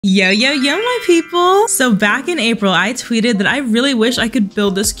Yo, my people. So back in April, I tweeted that I really wish I could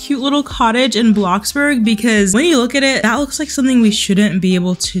build this cute little cottage in Bloxburg because when you look at it, that looks like something we shouldn't be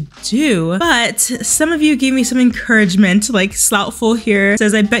able to do. But some of you gave me some encouragement, like Sloutful here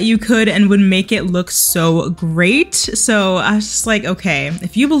says, I bet you could and would make it look so great. So I was just like, okay,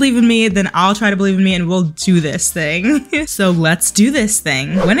 if you believe in me, then I'll try to believe in me and we'll do this thing. So let's do this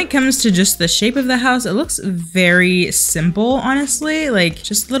thing. When it comes to just the shape of the house, it looks very simple, honestly, like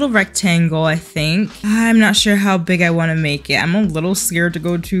just little rectangle. I think I'm not sure how big I want to make it. I'm a little scared to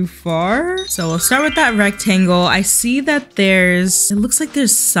go too far, so we'll start with that rectangle. I see that it looks like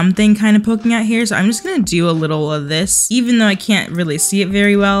there's something kind of poking out here, so I'm just gonna do a little of this even though I can't really see it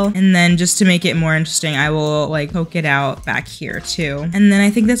very well, and then just to make it more interesting I will like poke it out back here too, and then I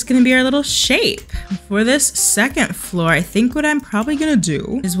think that's gonna be our little shape. For this second floor, I think what I'm probably gonna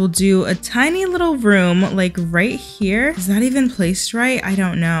do is we'll do a tiny little room like right here. Is that even placed right? I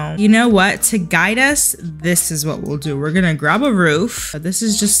don't know. You know what? To guide us, this is what we'll do. We're gonna grab a roof. This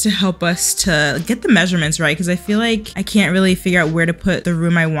is just to help us to get the measurements right, because I feel like I can't really figure out where to put the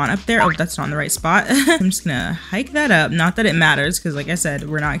room I want up there. Oh, that's not in the right spot. I'm just gonna hike that up. Not that it matters, because like I said,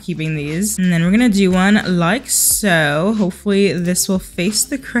 we're not keeping these. And then we're gonna do one like so. Hopefully this will face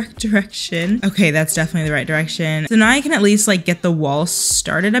the correct direction. Okay, that's definitely the right direction. So now I can at least like get the wall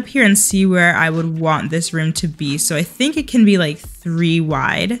started up here and see where I would want this room to be. So I think it can be like 3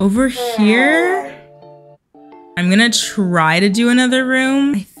 wide. Over here, I'm gonna try to do another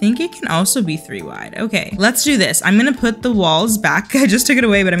room. I think it can also be 3 wide. Okay, let's do this. I'm gonna put the walls back. I just took it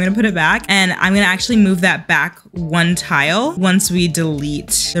away, but I'm gonna put it back, and I'm gonna actually move that back 1 tile once we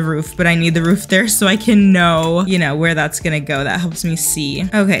delete the roof, but I need the roof there so I can know, you know, where that's gonna go. That helps me see.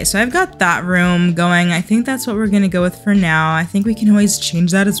 Okay, so I've got that room going. I think that's what we're gonna go with for now. I think we can always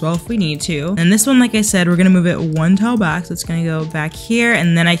change that as well if we need to. And this one, like I said, we're gonna move it 1 tile back, so it's gonna go back here,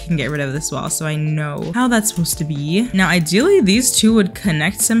 and then I can get rid of this wall so I know how that's supposed to be. Now, ideally, these two would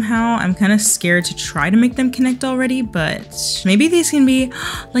connect somehow. I'm kind of scared to try to make them connect already, but maybe these can be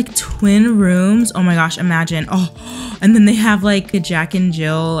like twin rooms. Oh my gosh, imagine. Oh, and then they have like a Jack and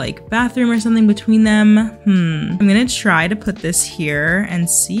Jill like bathroom or something between them. I'm gonna try to put this here and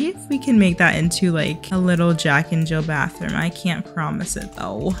see if we can make that into like a little Jack and Jill bathroom. I can't promise it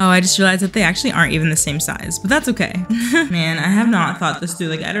though. Oh, I just realized that they actually aren't even the same size, but that's okay. Man, I have not thought this through.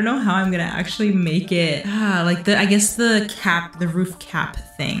 Like, I don't know how I'm gonna actually make it. Like I guess the roof cap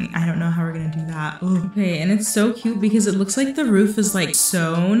thing. I don't know how we're gonna do that. Ooh. Okay, and it's so cute because it looks like the roof is like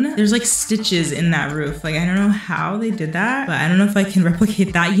sewn. There's like stitches in that roof. Like, I don't know how they did that, but I don't know if I can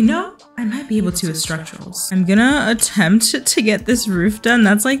replicate that. You know, I might be able to with structurals. I'm gonna attempt to get this roof done.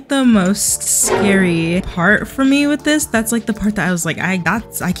 That's like the most scary part for me with this. That's like the part that I was like, I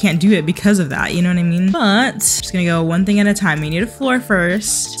can't do it because of that. You know what I mean? But I'm just gonna go one thing at a time. We need a floor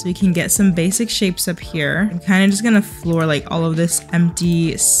first so we can get some basic shapes up here. I'm kind of just gonna floor like all of this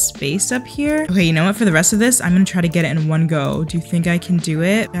empty space up here. Okay, you know what? For the rest of this, I'm gonna try to get it in one go. Do you think I can do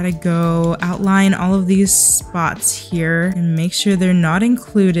it? Gotta go outline all of these spots here and make sure they're not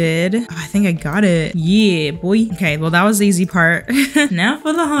included. Oh, I think I got it. Yeah, boy. Okay, well, that was the easy part. Now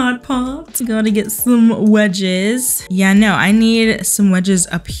for the hard part. Gotta get some wedges. Yeah, no, I need some wedges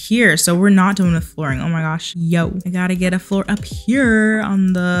up here. So we're not doing the flooring. Oh my gosh. Yo, I gotta get a floor up here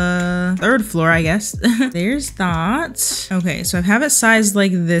on the 3rd floor, I guess. There's that. Okay, so I have it sized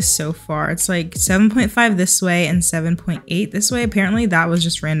like this so far. It's like 7.5 this way and 7.8 this way. Apparently that was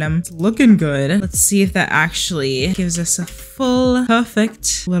just random. It's looking good. Let's see if that actually gives us a full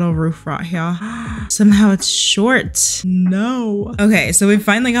perfect little roof right here. Somehow it's short. No. Okay, so we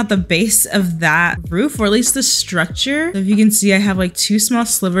finally got the base of that roof, or at least the structure. So if you can see, I have like 2 small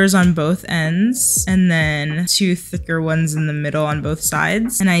slivers on both ends and then 2 thicker ones in the middle on both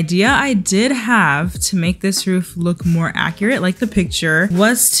sides. An idea I did have to make this roof look more accurate, like the picture,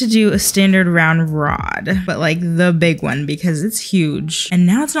 was to do a standard round rod, but like the big one because it's huge. And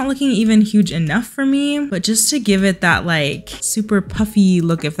now it's not looking even huge enough for me, but just to give it that like super puffy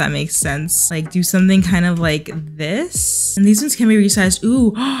look, if that makes sense, like do something kind of like this. And these ones can be resized.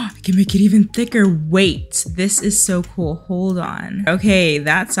 Ooh, I can make it even thicker. Wait, this is so cool. Hold on. Okay,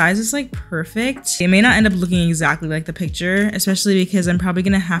 that size is like perfect. It may not end up looking exactly like the picture, especially because I'm probably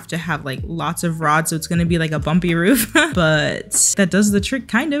gonna have to have like lots of rods, so it's gonna be like a bumpy roof, but that does the trick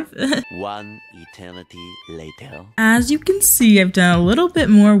kind of. One eternity later. As you can see, I've done a little bit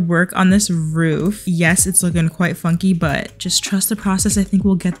more work on this roof. Yes, it's looking quite funky, but just trust the process. I think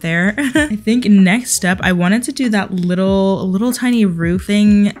we'll get there. there. I think next up, I wanted to do that little tiny roof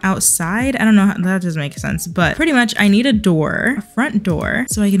thing outside. I don't know, that doesn't make sense, but pretty much I need a front door,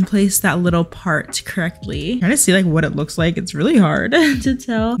 so I can place that little part correctly. I'm trying to see like what it looks like. It's really hard to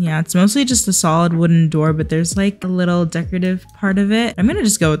tell. Yeah, it's mostly just a solid wooden door, but there's like a little decorative part of it. I'm gonna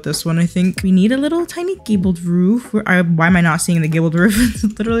just go with this one. I think we need a little tiny gabled roof. Why am I not seeing the gabled roof? It's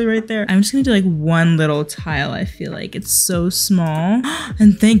literally right there. I'm just gonna do like one little tile. I feel like it's so small.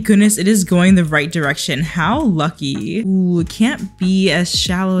 And thank goodness it is going the right direction. How lucky. Ooh, it can't be as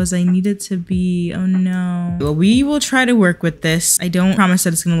shallow as I need it to be. Oh no. Well, we will try to work with this. I don't promise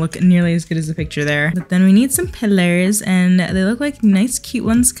that it's gonna look nearly as good as the picture there. But then we need some pillars, and they look like nice cute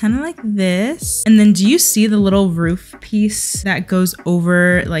ones, kind of like this. And then do you see the little roof piece that goes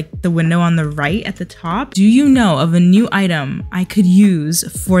over like the window on the right at the top? Do you know of a new item I could use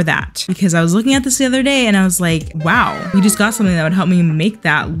for that? Because I was looking at this the other day and I was like, wow, we just got something that would help me make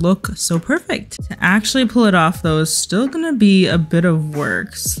that look so perfect. To actually pull it off though is still gonna be a bit of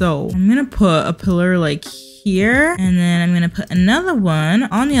work. So I'm gonna put a pillar like here, and then I'm gonna put another one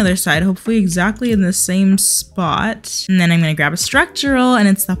on the other side, hopefully exactly in the same spot. And then I'm gonna grab a structural, and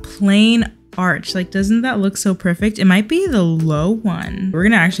it's the plain arch. Like, doesn't that look so perfect? It might be the low one. We're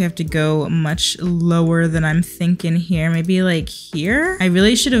gonna actually have to go much lower than I'm thinking here. Maybe like here. I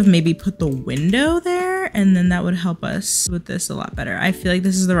really should have maybe put the window there, and then that would help us with this a lot better. I feel like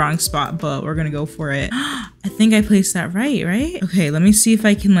this is the wrong spot, but we're gonna go for it. I think I placed that right? Okay, let me see if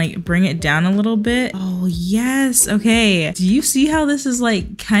I can like bring it down a little bit. Oh yes, okay. Do you see how this is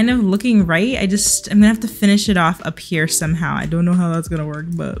like kind of looking right? I'm gonna have to finish it off up here somehow. I don't know how that's gonna work,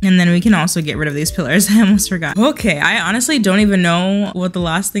 but. And then we can also get rid of these pillars. I almost forgot. Okay, I honestly don't even know what the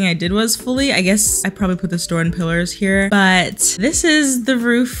last thing I did was fully. I guess I probably put this door and pillars here, but this is the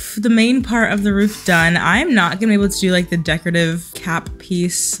roof, the main part of the roof done. I'm not gonna be able to do like the decorative cap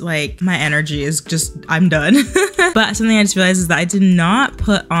piece. Like my energy is just, I'm done. But something I just realized is that I did not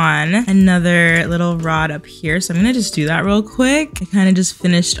put on another little rod up here. So I'm gonna just do that real quick. I kind of just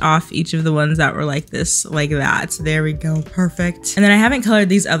finished off each of the ones that were like this, like that. So there we go, perfect. And then I haven't colored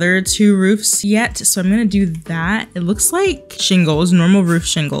these other two roofs yet, so I'm gonna do that. It looks like shingles, normal roof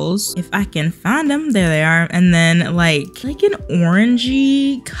shingles. If I can find them, there they are. And then like an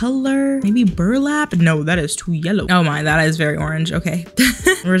orangey color, maybe burlap. No, that is too yellow. Oh my, that is very orange. Okay.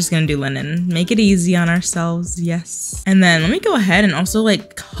 We're just gonna do linen. Make it easy on ourselves. Yes. And then let me go ahead and also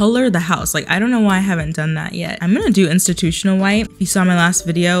like color the house. Like, I don't know why I haven't done that yet. I'm gonna do institutional white. If you saw my last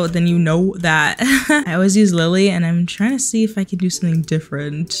video, then you know that I always use lily, and I'm trying to see if I can do something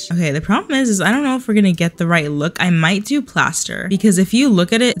different. Okay, the problem is I don't know if we're gonna get the right look. I might do plaster, because if you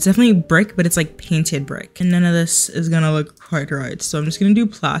look at it, it's definitely brick, but it's like painted brick, and none of this is gonna look quite right. So I'm just gonna do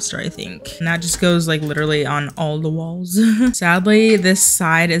plaster, I think. And that just goes like literally on all the walls. Sadly, this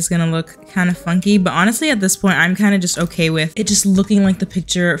side is gonna look kind of funky, but honestly at this point I'm kind of just okay with it just looking like the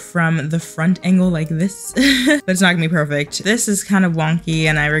picture from the front angle like this. But it's not gonna be perfect. This is kind of wonky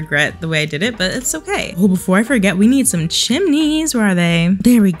and I regret the way I did it, but it's okay. Oh, before I forget, we need some chimneys. Where are they?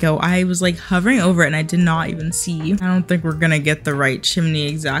 There we go. I was like hovering over it and I did not even see. I don't think we're gonna get the right chimney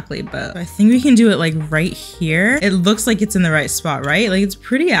exactly, but I think we can do it like right here. It looks like it's in the right spot, right? Like it's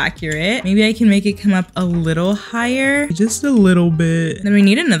pretty accurate. Maybe I can make it come up a little higher, just a little bit. Then we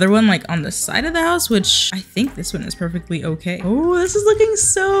need another one like on the side of the house, which I think this one is perfectly okay. Oh, this is looking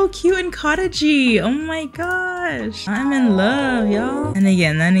so cute and cottagey. Oh my gosh, I'm in love, y'all. And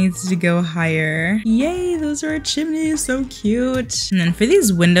again, that needs to go higher. Yay, those are our chimneys, so cute. And then for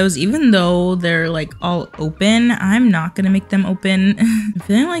these windows, even though they're like all open, I'm not gonna make them open. I'm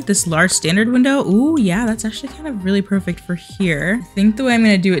feeling like this large standard window. Ooh, yeah, that's actually kind of really perfect for here. I think the way I'm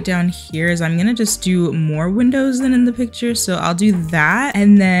gonna do it down here is I'm gonna just do more windows than in the picture. So I'll do that.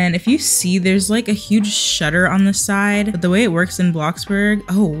 And then if you see, there's like a huge shutter on the side, but the way it works in Bloxburg,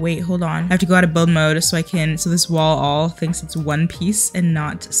 oh wait, hold on. I have to go out of build mode so this wall all thinks it's one piece and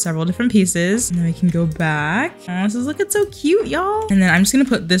not several different pieces. And then we can go back. Oh, this is looking so cute, y'all. And then I'm just gonna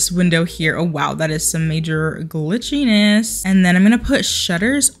put this window here. Oh wow, that is some major glitchiness. And then I'm gonna put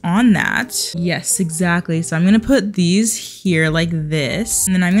shutters on that. Yes, exactly. So I'm gonna put these here like this.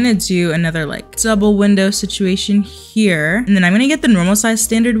 And then I'm gonna do another like double window situation here. And then I'm gonna get the normal size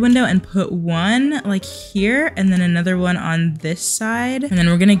standard window and put one like like here, and then another one on this side. And then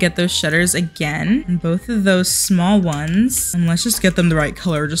we're gonna get those shutters again, and both of those small ones. And let's just get them the right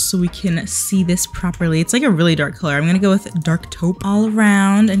color just so we can see this properly. It's like a really dark color. I'm gonna go with dark taupe all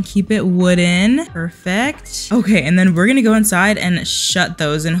around and keep it wooden. Perfect. Okay, and then we're gonna go inside and shut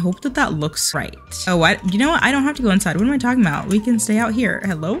those and hope that that looks right. Oh, what? You know what? I don't have to go inside. What am I talking about? We can stay out here.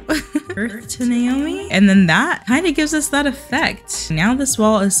 Hello? Earth to Naomi. And then that kind of gives us that effect. Now this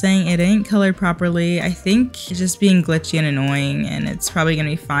wall is saying it ain't colored properly. I think it's just being glitchy and annoying, and it's probably gonna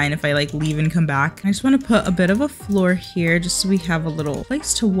be fine if I like leave and come back. I just want to put a bit of a floor here just so we have a little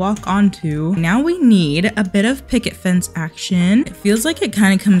place to walk onto. Now we need a bit of picket fence action. It feels like it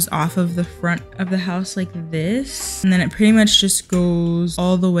kind of comes off of the front of the house like this, and then it pretty much just goes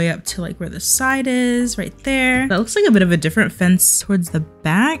all the way up to like where the side is right there. That looks like a bit of a different fence towards the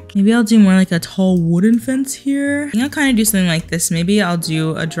back. Maybe I'll do more like a tall wooden fence here. I think I'll kind of do something like this. Maybe I'll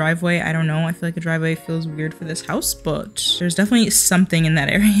do a driveway. I don't know. I feel like a driveway feels weird for this house, but there's definitely something in that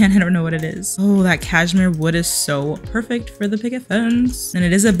area and I don't know what it is. Oh, that cashmere wood is so perfect for the picket fence. And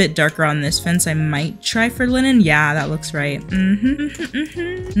it is a bit darker on this fence. I might try for linen. Yeah, that looks right. And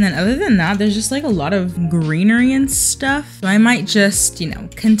then other than that, there's just like a lot of greenery and stuff. So I might just, you know,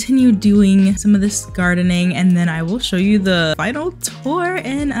 continue doing some of this gardening, and then I will show you the final tour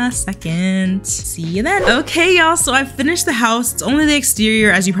in a second. See you then. Okay, y'all, so I finished the house. It's only the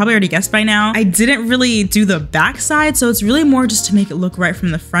exterior, as you probably already guessed by now. I didn't really do the back side, so it's really more just to make it look right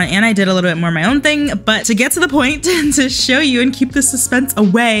from the front, and I did a little bit more my own thing. But to get to the point and to show you and keep the suspense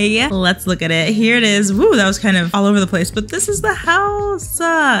away, let's look at it. Here it is. Woo, that was kind of all over the place, but this is the house.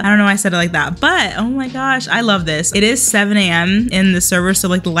 I don't know why I said it like that, but oh my gosh, I love this. It is 7 a.m. in the server, so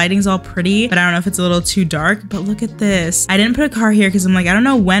like the lighting's all pretty, but I don't know if it's a little too dark. But look at this. I didn't put a car here because I'm like, I don't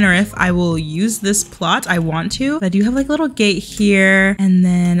know when or if I will use this plot. I want to, but I do have like a little gate here, and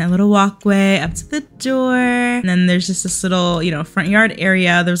then a little walkway up to the door, and then there's just this little, you know, front yard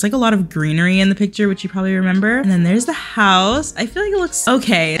area. There's like a lot of greenery in the picture, which you probably remember. And then there's the house. I feel like it looks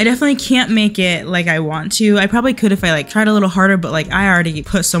okay. I definitely can't make it like I want to. I probably could if I like tried a little harder, but like I already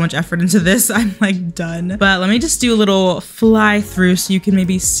put so much effort into this. I'm like done. But let me just do a little fly through so you can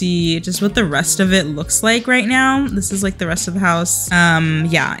maybe see just what the rest of it looks like right now. This is like the rest of the house.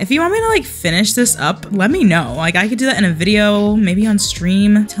 Yeah, if you want me to like finish this up, let me know. Like I could do that in a video, maybe on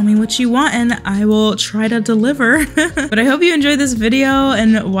stream. Tell me what you want and I will try to deliver. But I hope you enjoyed this video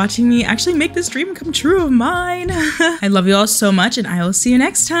and watching me actually make this dream come true of mine. I love you all so much, and I will see you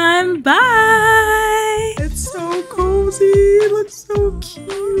next time. Bye. It's so cozy. It looks so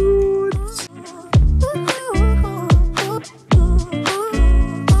cute.